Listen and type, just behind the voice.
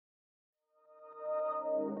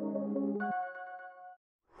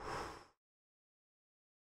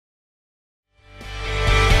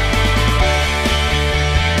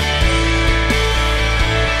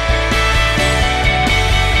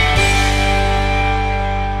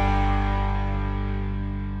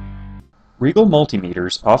RIGOL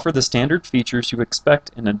multimeters offer the standard features you expect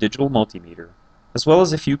in a digital multimeter, as well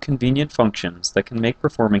as a few convenient functions that can make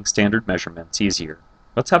performing standard measurements easier.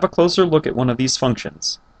 Let's have a closer look at one of these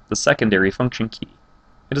functions, the secondary function key.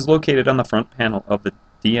 It is located on the front panel of the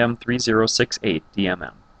DM3068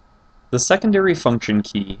 DMM. The secondary function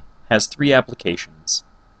key has three applications.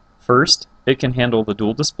 First, it can handle the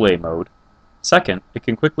dual display mode. Second, it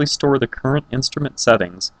can quickly store the current instrument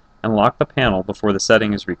settings and lock the panel before the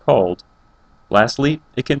setting is recalled. Lastly,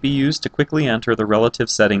 it can be used to quickly enter the relative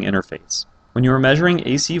setting interface. When you are measuring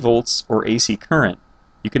AC volts or AC current,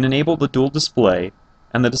 you can enable the dual display,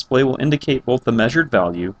 and the display will indicate both the measured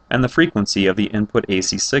value and the frequency of the input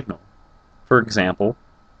AC signal. For example,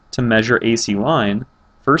 to measure AC line,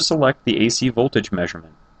 first select the AC voltage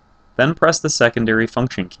measurement, then press the secondary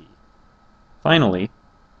function key. Finally,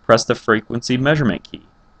 press the frequency measurement key.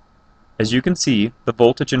 As you can see, the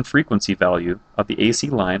voltage and frequency value of the AC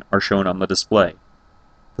line are shown on the display.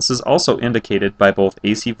 This is also indicated by both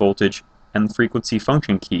AC voltage and frequency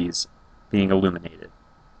function keys being illuminated.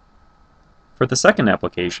 For the second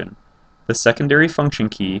application, the secondary function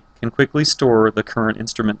key can quickly store the current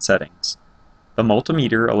instrument settings. The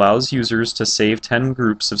multimeter allows users to save 10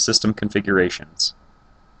 groups of system configurations.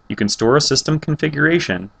 You can store a system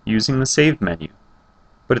configuration using the Save menu,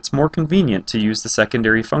 but it's more convenient to use the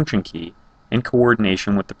secondary function key in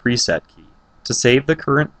coordination with the preset key. To save the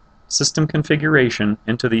current system configuration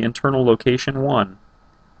into the internal location 1,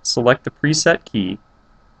 select the preset key,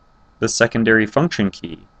 the secondary function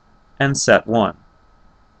key, and set 1.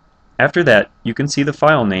 After that, you can see the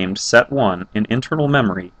file named set1 in internal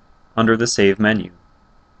memory under the Save menu.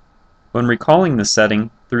 When recalling the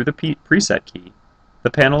setting through the preset key, the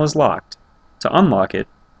panel is locked. To unlock it,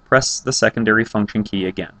 press the secondary function key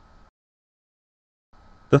again.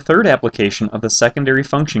 The third application of the secondary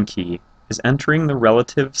function key is entering the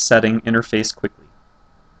relative setting interface quickly.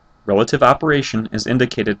 Relative operation is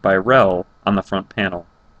indicated by rel on the front panel.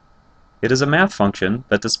 It is a math function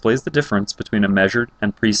that displays the difference between a measured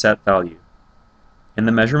and preset value. In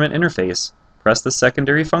the measurement interface, press the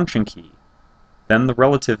secondary function key, then the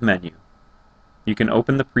relative menu. You can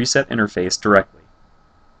open the preset interface directly.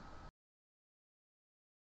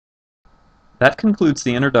 That concludes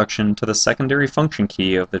the introduction to the secondary function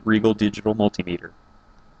key of the RIGOL digital multimeter.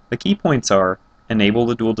 The key points are: enable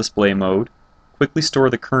the dual display mode, quickly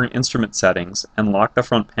store the current instrument settings and lock the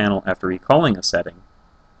front panel after recalling a setting,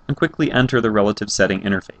 and quickly enter the relative setting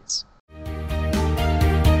interface.